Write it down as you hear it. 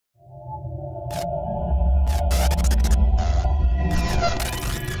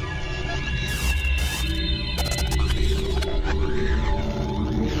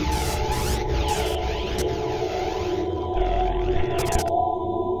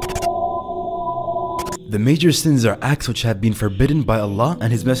The major sins are acts which have been forbidden by Allah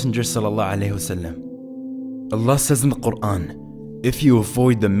and His Messenger sallallahu alaihi wasallam. Allah says in the Quran, "If you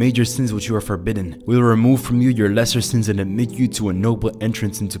avoid the major sins which you are forbidden, we will remove from you your lesser sins and admit you to a noble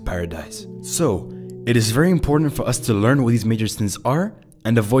entrance into paradise." So, it is very important for us to learn what these major sins are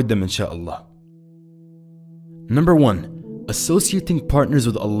and avoid them, inshaAllah. Number 1. Associating partners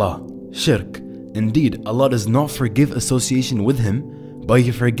with Allah, shirk. Indeed, Allah does not forgive association with Him, but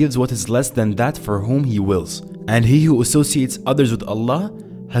He forgives what is less than that for whom He wills. And he who associates others with Allah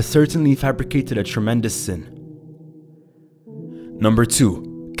has certainly fabricated a tremendous sin. Number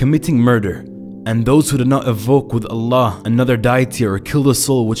 2. Committing murder. And those who do not evoke with Allah another deity or kill the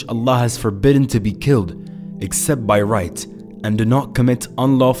soul which Allah has forbidden to be killed, except by right, and do not commit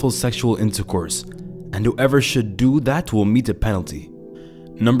unlawful sexual intercourse, and whoever should do that will meet a penalty.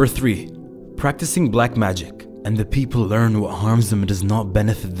 Number 3. Practicing black magic. And the people learn what harms them and does not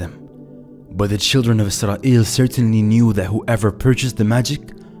benefit them. But the children of Israel certainly knew that whoever purchased the magic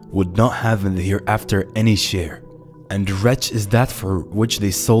would not have in the hereafter any share. And wretch is that for which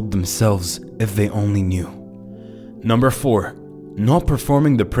they sold themselves if they only knew. Number 4. Not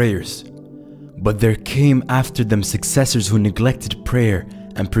performing the prayers. But there came after them successors who neglected prayer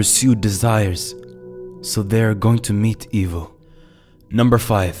and pursued desires, so they are going to meet evil. Number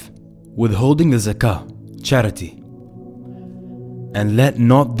 5. Withholding the zakah, charity. And let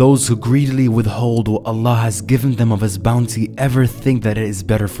not those who greedily withhold what Allah has given them of His bounty ever think that it is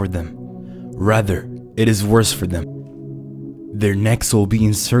better for them. Rather, it is worse for them. Their necks will be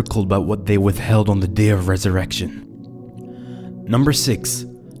encircled by what they withheld on the day of resurrection. Number 6.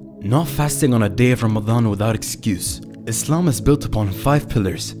 Not fasting on a day of Ramadan without excuse. Islam is built upon 5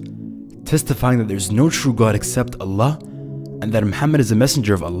 pillars, testifying that there is no true God except Allah, and that Muhammad is a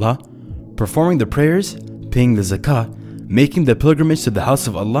messenger of Allah, performing the prayers, paying the zakah, making the pilgrimage to the house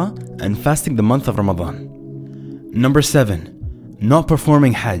of Allah, and fasting the month of Ramadan. Number 7. Not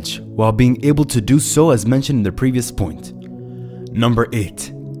performing Hajj while being able to do so as mentioned in the previous point. Number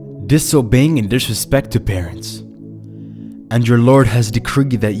 8. Disobeying and disrespect to parents. And your Lord has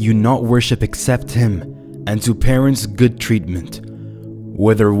decreed that you not worship except Him, and to parents good treatment.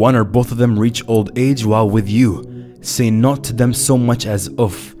 Whether one or both of them reach old age while with you, say not to them so much as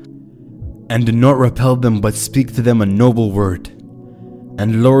uff, and do not repel them but speak to them a noble word,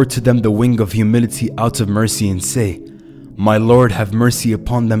 and lower to them the wing of humility out of mercy and say, "My Lord, have mercy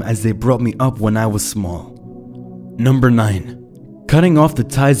upon them as they brought me up when I was small." Number 9. Cutting off the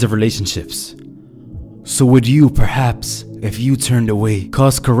ties of relationships. So would you perhaps, if you turned away,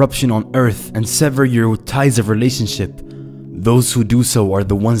 cause corruption on earth and sever your ties of relationship? Those who do so are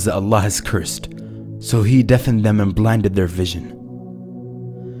the ones that Allah has cursed, so He deafened them and blinded their vision.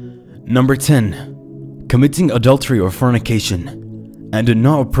 Number 10. Committing adultery or fornication. And do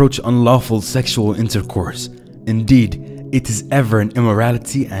not approach unlawful sexual intercourse. Indeed, it is ever an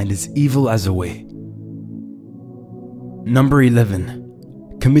immorality and is evil as a way. Number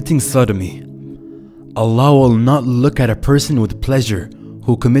 11. Committing sodomy. Allah will not look at a person with pleasure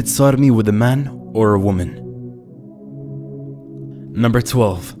who commits sodomy with a man or a woman. Number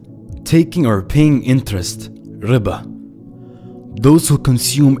 12. Taking or paying interest, riba. Those who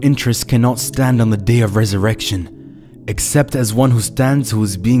consume interest cannot stand on the day of resurrection, except as one who stands who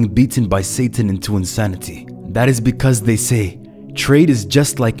is being beaten by Satan into insanity. That is because they say, trade is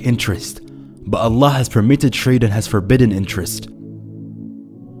just like interest, but Allah has permitted trade and has forbidden interest.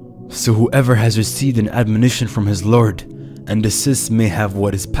 So whoever has received an admonition from his Lord and desists may have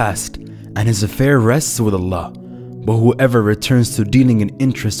what is past, and his affair rests with Allah. But whoever returns to dealing in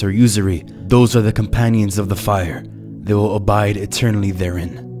interest or usury, those are the companions of the fire. They will abide eternally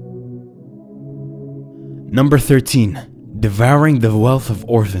therein. Number 13. Devouring the wealth of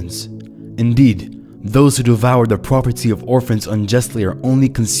orphans. Indeed, those who devour the property of orphans unjustly are only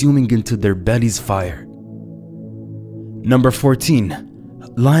consuming into their bellies fire. Number 14.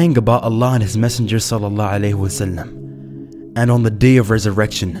 Lying about Allah and His Messenger sallallahu alaihi wasallam. And on the day of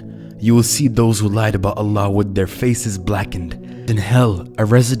resurrection, you will see those who lied about Allah with their faces blackened. In hell, a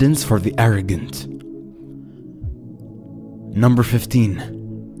residence for the arrogant. Number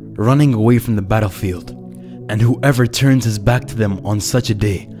 15. Running away from the battlefield. And whoever turns his back to them on such a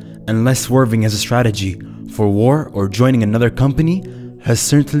day, unless swerving as a strategy for war or joining another company, has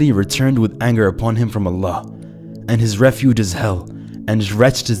certainly returned with anger upon him from Allah, and his refuge is hell, and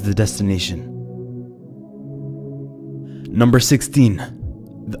wretched is the destination. Number 16.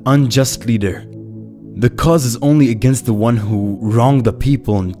 The unjust leader. The cause is only against the one who wronged the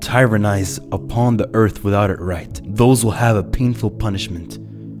people and tyrannized upon the earth without it right. Those will have a painful punishment.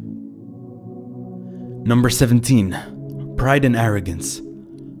 Number 17. Pride and arrogance.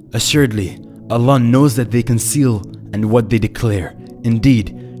 Assuredly, Allah knows that they conceal and what they declare.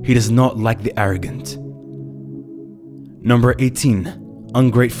 Indeed, He does not like the arrogant. Number 18.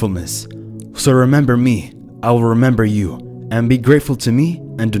 Ungratefulness. So remember me, I will remember you, and be grateful to me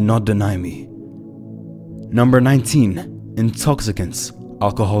and do not deny me. Number 19. Intoxicants,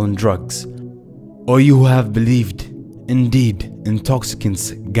 alcohol and drugs. O you who have believed, indeed,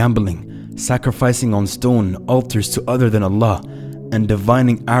 intoxicants, gambling, sacrificing on stone altars to other than Allah, and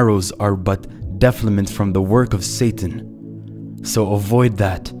divining arrows are but defilement from the work of Satan. So avoid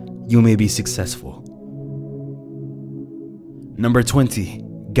that, you may be successful. Number 20.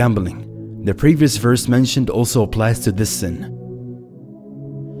 Gambling. The previous verse mentioned also applies to this sin.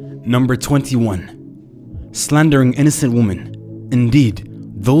 Number 21. Slandering innocent women. Indeed,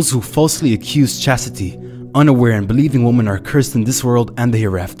 those who falsely accuse chastity, unaware and believing women are cursed in this world and the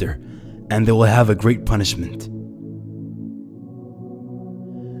hereafter, and they will have a great punishment.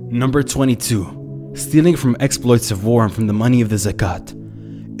 Number 22. Stealing from exploits of war and from the money of the zakat.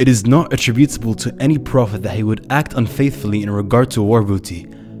 It is not attributable to any prophet that he would act unfaithfully in regard to war booty,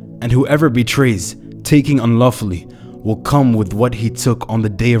 and whoever betrays, taking unlawfully, will come with what he took on the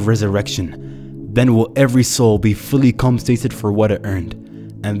day of resurrection. Then will every soul be fully compensated for what it earned,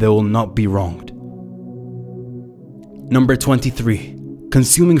 and they will not be wronged. Number 23.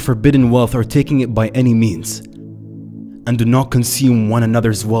 Consuming forbidden wealth or taking it by any means. And do not consume one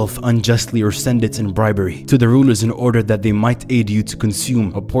another's wealth unjustly or send it in bribery to the rulers in order that they might aid you to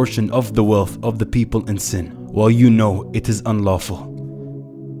consume a portion of the wealth of the people in sin, while you know it is unlawful.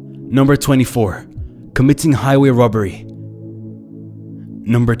 Number 24. Committing highway robbery.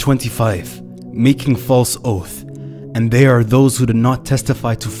 Number 25. Making false oath. And they are those who do not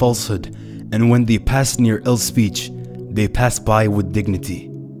testify to falsehood, and when they pass near ill speech, they pass by with dignity.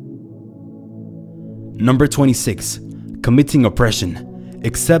 Number 26. Committing oppression,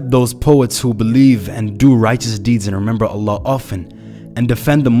 except those poets who believe and do righteous deeds and remember Allah often, and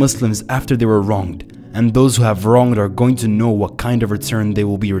defend the Muslims after they were wronged, and those who have wronged are going to know what kind of return they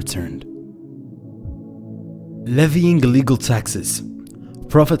will be returned. Levying illegal taxes.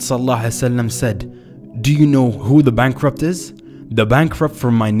 Prophet ﷺ said, "Do you know who the bankrupt is? The bankrupt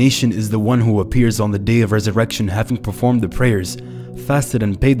from my nation is the one who appears on the day of resurrection having performed the prayers, fasted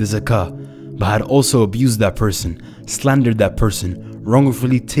and paid the zakah, but had also abused that person, slandered that person,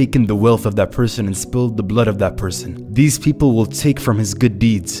 wrongfully taken the wealth of that person and spilled the blood of that person. These people will take from his good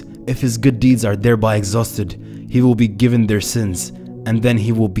deeds. If his good deeds are thereby exhausted, he will be given their sins, and then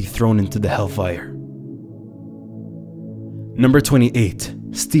he will be thrown into the hellfire." Number 28.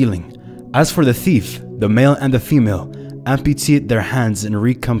 Stealing. As for the thief, the male and the female, amputate their hands in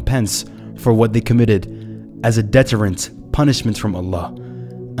recompense for what they committed, as a deterrent, punishment from Allah.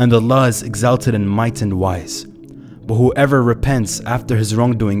 And Allah is exalted in might and wise. But whoever repents after his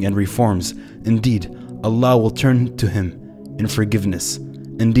wrongdoing and reforms, indeed, Allah will turn to him in forgiveness.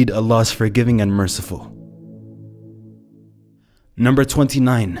 Indeed, Allah is forgiving and merciful. Number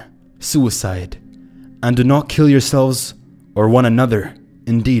 29. Suicide. And do not kill yourselves or one another.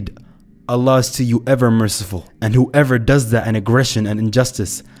 Indeed, Allah is to you ever merciful. And whoever does that in aggression and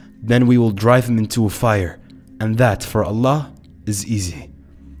injustice, then we will drive him into a fire. And that for Allah is easy.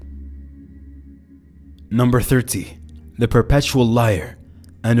 Number 30. The perpetual liar,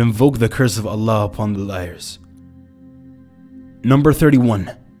 and invoke the curse of Allah upon the liars. Number 31.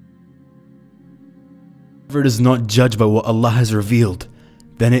 Whoever does not judge by what Allah has revealed,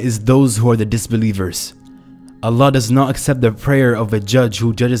 then it is those who are the disbelievers. Allah does not accept the prayer of a judge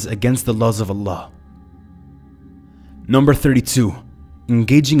who judges against the laws of Allah. Number 32.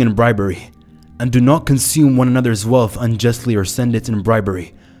 Engaging in bribery, and do not consume one another's wealth unjustly or send it in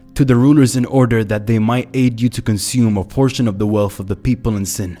bribery to the rulers in order that they might aid you to consume a portion of the wealth of the people in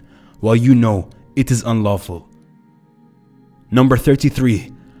sin, while you know it is unlawful. Number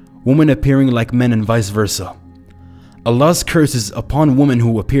 33. Women appearing like men and vice versa. Allah's curse is upon women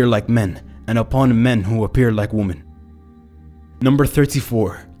who appear like men, and upon men who appear like women. Number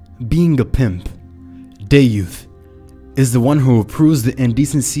 34. Being a pimp. Day youth is the one who approves the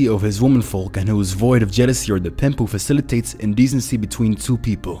indecency of his womenfolk and who is void of jealousy, or the pimp who facilitates indecency between two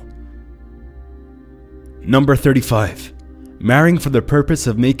people. Number 35. Marrying for the purpose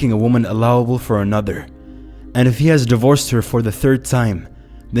of making a woman allowable for another, and if he has divorced her for the third time,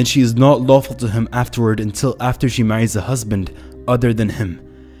 then she is not lawful to him afterward until after she marries a husband other than him.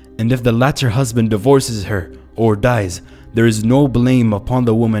 And if the latter husband divorces her or dies, there is no blame upon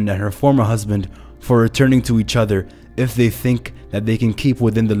the woman and her former husband for returning to each other if they think that they can keep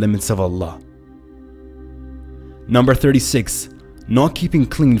within the limits of Allah. Number 36. Not keeping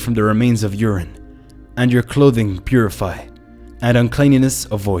clean from the remains of urine, and your clothing purify, and uncleanness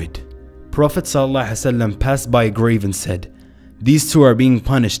avoid. Prophet ﷺ passed by a grave and said, "These two are being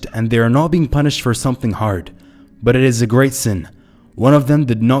punished, and they are not being punished for something hard, but it is a great sin. One of them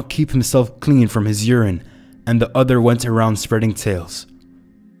did not keep himself clean from his urine, and the other went around spreading tales."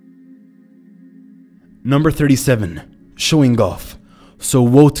 Number 37. Showing off. So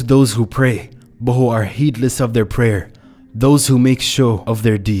woe to those who pray, but who are heedless of their prayer, those who make show of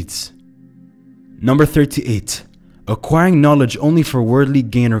their deeds. Number 38. Acquiring knowledge only for worldly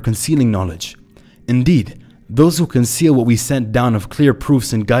gain or concealing knowledge. Indeed, those who conceal what we sent down of clear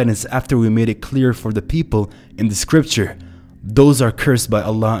proofs and guidance after we made it clear for the people in the scripture, those are cursed by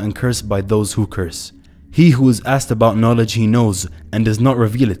Allah and cursed by those who curse. He who is asked about knowledge he knows and does not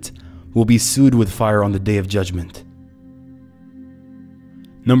reveal it will be sued with fire on the day of judgment.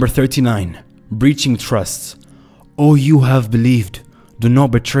 Number 39. Breaching trusts. O you who have believed, do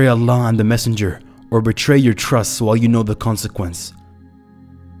not betray Allah and the Messenger, or betray your trusts while you know the consequence.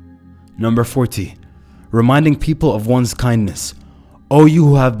 Number 40. Reminding people of one's kindness. O you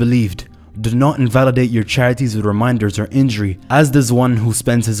who have believed, do not invalidate your charities with reminders or injury, as does one who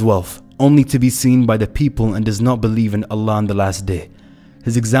spends his wealth, only to be seen by the people and does not believe in Allah on the last day.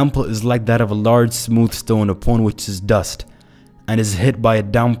 His example is like that of a large smooth stone upon which is dust, and is hit by a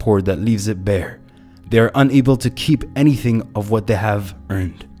downpour that leaves it bare. They are unable to keep anything of what they have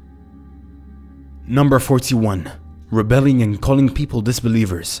earned. Number 41. Rebelling and calling people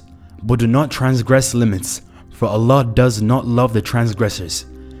disbelievers. But do not transgress limits, for Allah does not love the transgressors.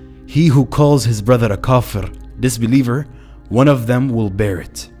 He who calls his brother a kafir, disbeliever, one of them will bear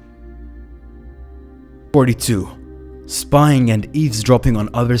it. 42. Spying and eavesdropping on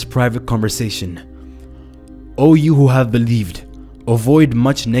others' private conversation. O you who have believed, avoid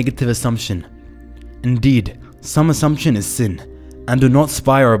much negative assumption. Indeed, some assumption is sin, and do not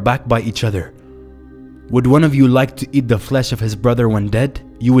spy or backbite each other. Would one of you like to eat the flesh of his brother when dead?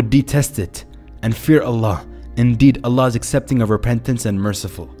 You would detest it, and fear Allah. Indeed, Allah is accepting of repentance and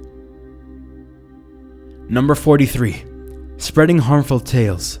merciful. Number 43. Spreading harmful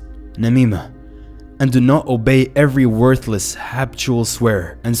tales, namima. And do not obey every worthless, habitual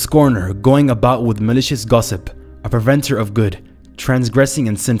swearer and scorner going about with malicious gossip, a preventer of good, transgressing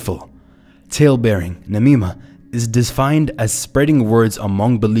and sinful. Tale-bearing, namima, is defined as spreading words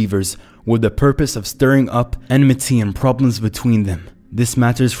among believers with the purpose of stirring up enmity and problems between them. This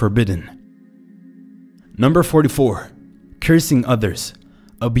matter is forbidden. Number 44. Cursing others.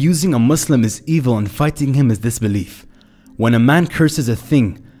 Abusing a Muslim is evil and fighting him is disbelief. When a man curses a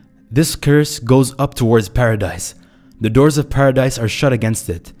thing, this curse goes up towards paradise. The doors of paradise are shut against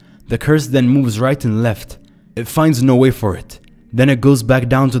it. The curse then moves right and left. It finds no way for it. Then it goes back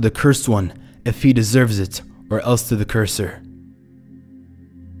down to the cursed one if he deserves it, or else to the curser.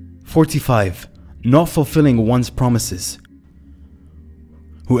 45. Not fulfilling one's promises.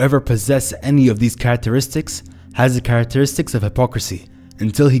 Whoever possesses any of these characteristics has the characteristics of hypocrisy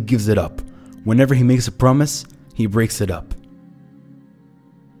until he gives it up. Whenever he makes a promise, he breaks it up.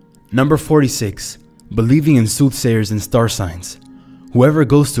 Number 46. Believing in soothsayers and star signs. Whoever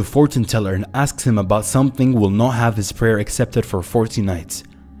goes to a fortune teller and asks him about something will not have his prayer accepted for 40 nights.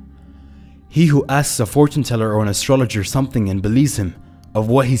 He who asks a fortune teller or an astrologer something and believes him of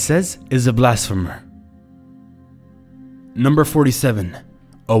what he says is a blasphemer. Number 47.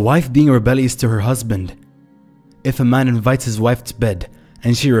 A wife being rebellious to her husband. If a man invites his wife to bed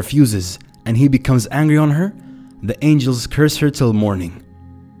and she refuses and he becomes angry on her, the angels curse her till morning.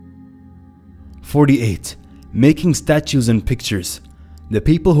 48. Making statues and pictures. The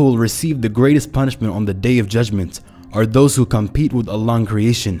people who will receive the greatest punishment on the day of judgment are those who compete with Allah in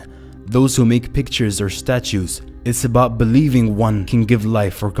creation, those who make pictures or statues. It's about believing one can give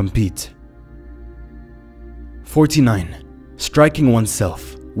life or compete. 49. Striking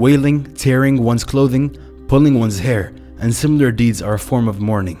oneself, wailing, tearing one's clothing, pulling one's hair, and similar deeds are a form of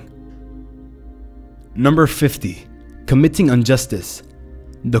mourning. Number 50. Committing injustice.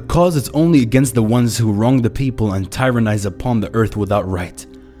 The cause is only against the ones who wrong the people and tyrannize upon the earth without right.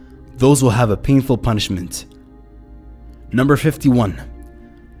 Those will have a painful punishment. Number 51.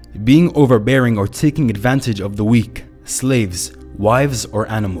 Being overbearing or taking advantage of the weak, slaves, wives, or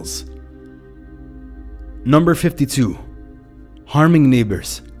animals. Number 52. Harming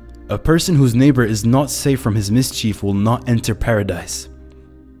neighbors. A person whose neighbor is not safe from his mischief will not enter paradise.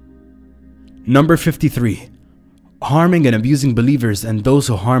 Number 53. Harming and abusing believers and those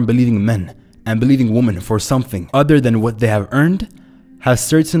who harm believing men and believing women for something other than what they have earned has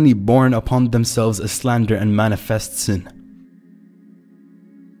certainly borne upon themselves a slander and manifest sin.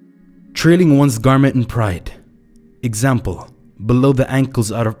 Trailing one's garment in pride. Example, below the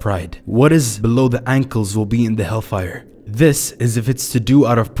ankles out of pride. What is below the ankles will be in the hellfire. This is if it's to do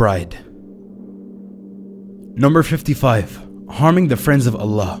out of pride. Number 55. Harming the friends of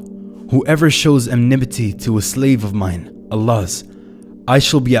Allah. Whoever shows enmity to a slave of mine, Allah's, I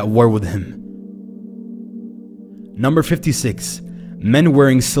shall be at war with him. Number 56. Men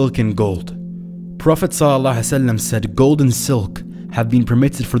wearing silk and gold. Prophet ﷺ said, gold and silk have been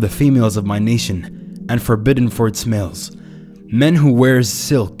permitted for the females of my nation and forbidden for its males. Men who wears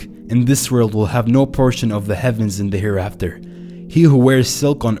silk in this world will have no portion of the heavens in the hereafter. He who wears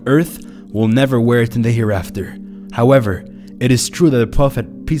silk on earth will never wear it in the hereafter. However, it is true that the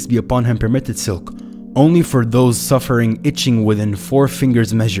Prophet, peace be upon him, permitted silk only for those suffering itching within 4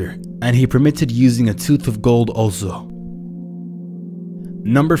 fingers measure, and he permitted using a tooth of gold also.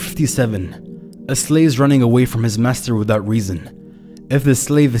 Number 57. A slave running away from his master without reason. If the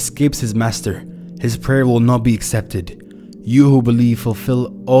slave escapes his master, his prayer will not be accepted. You who believe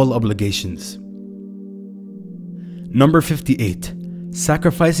fulfill all obligations. Number 58.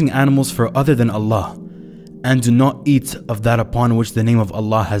 Sacrificing animals for other than Allah, and do not eat of that upon which the name of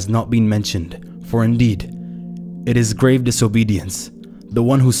Allah has not been mentioned, for indeed, it is grave disobedience. The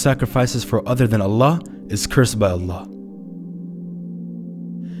one who sacrifices for other than Allah is cursed by Allah.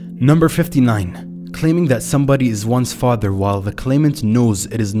 Number 59. Claiming that somebody is one's father while the claimant knows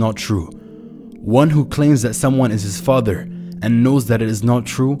it is not true. One who claims that someone is his father and knows that it is not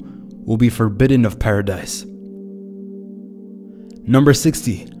true will be forbidden of paradise. Number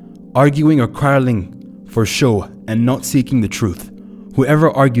 60. Arguing or quarreling for show and not seeking the truth.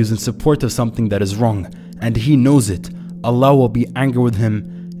 Whoever argues in support of something that is wrong and he knows it, Allah will be angry with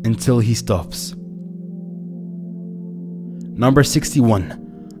him until he stops. Number 61.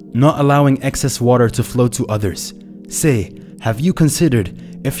 Not allowing excess water to flow to others. Say, have you considered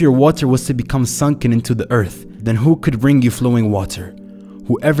if your water was to become sunken into the earth, then who could bring you flowing water?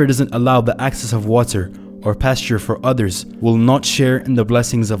 Whoever doesn't allow the access of water or pasture for others will not share in the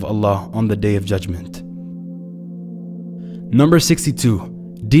blessings of Allah on the Day of Judgment. Number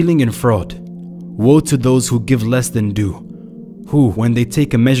 62. Dealing in fraud. Woe to those who give less than due, who, when they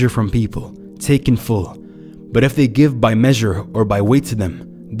take a measure from people, take in full, but if they give by measure or by weight to them,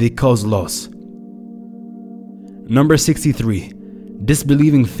 they cause loss. Number 63.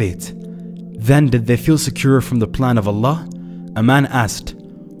 Disbelieving fate. Then did they feel secure from the plan of Allah? A man asked,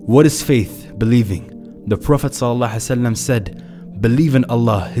 what is faith, believing? The Prophet ﷺ said, believe in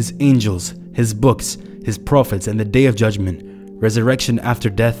Allah, His angels, His books, His prophets, and the Day of Judgment, resurrection after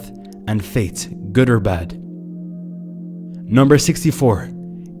death, and fate, good or bad. Number 64.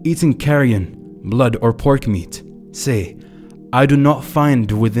 Eating carrion, blood, or pork meat. Say, I do not find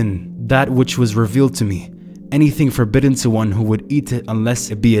within that which was revealed to me anything forbidden to one who would eat it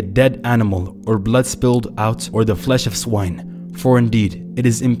unless it be a dead animal or blood spilled out or the flesh of swine, for indeed it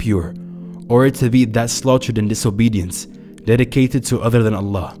is impure, or it to be that slaughtered in disobedience, dedicated to other than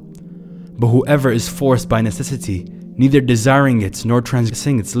Allah. But whoever is forced by necessity, neither desiring it nor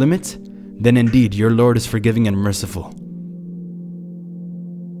transgressing its limit, then indeed your Lord is forgiving and merciful.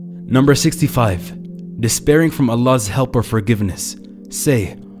 Number 65. Despairing from Allah's help or forgiveness.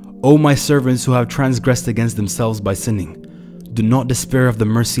 Say, O my servants who have transgressed against themselves by sinning, do not despair of the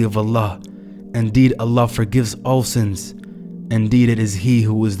mercy of Allah. Indeed, Allah forgives all sins. Indeed, it is He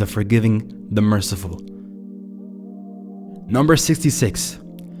who is the forgiving, the merciful. Number 66.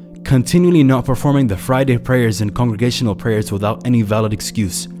 Continually not performing the Friday prayers and congregational prayers without any valid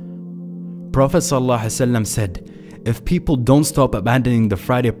excuse. Prophet ﷺ said, if people don't stop abandoning the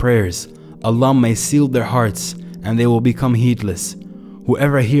Friday prayers, Allah may seal their hearts and they will become heedless.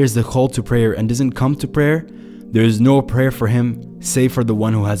 Whoever hears the call to prayer and doesn't come to prayer, there is no prayer for him save for the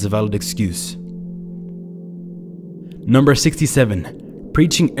one who has a valid excuse. Number 67.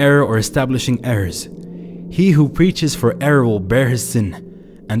 Preaching error or establishing errors. He who preaches for error will bear his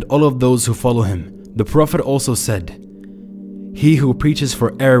sin, and all of those who follow him. The Prophet also said, he who preaches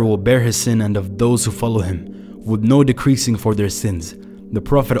for error will bear his sin, and of those who follow him, with no decreasing for their sins. The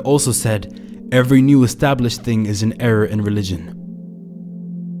Prophet also said, every new established thing is an error in religion.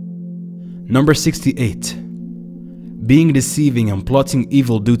 Number 68. Being deceiving and plotting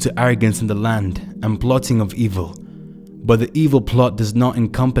evil due to arrogance in the land and plotting of evil. But the evil plot does not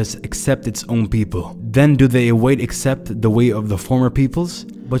encompass except its own people. Then do they await except the way of the former peoples?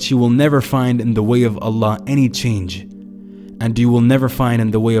 But you will never find in the way of Allah any change, and you will never find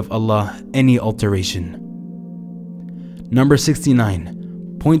in the way of Allah any alteration. Number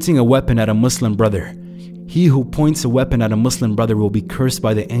 69. Pointing a weapon at a Muslim brother. He who points a weapon at a Muslim brother will be cursed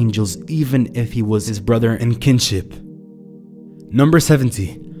by the angels even if he was his brother in kinship. Number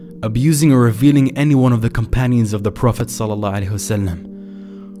 70. Abusing or revealing any one of the companions of the Prophet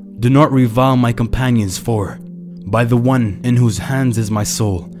ﷺ. Do not revile my companions, for by the one in whose hands is my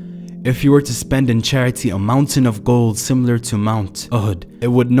soul, If you were to spend in charity a mountain of gold similar to Mount Uhud, it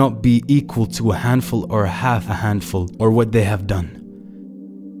would not be equal to a handful or half a handful, or what they have done.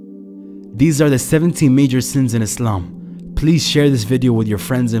 These are the 17 major sins in Islam. Please share this video with your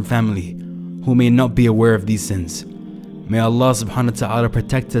friends and family who may not be aware of these sins. May Allah subhanahu wa ta'ala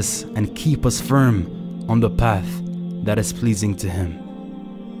protect us and keep us firm on the path that is pleasing to Him.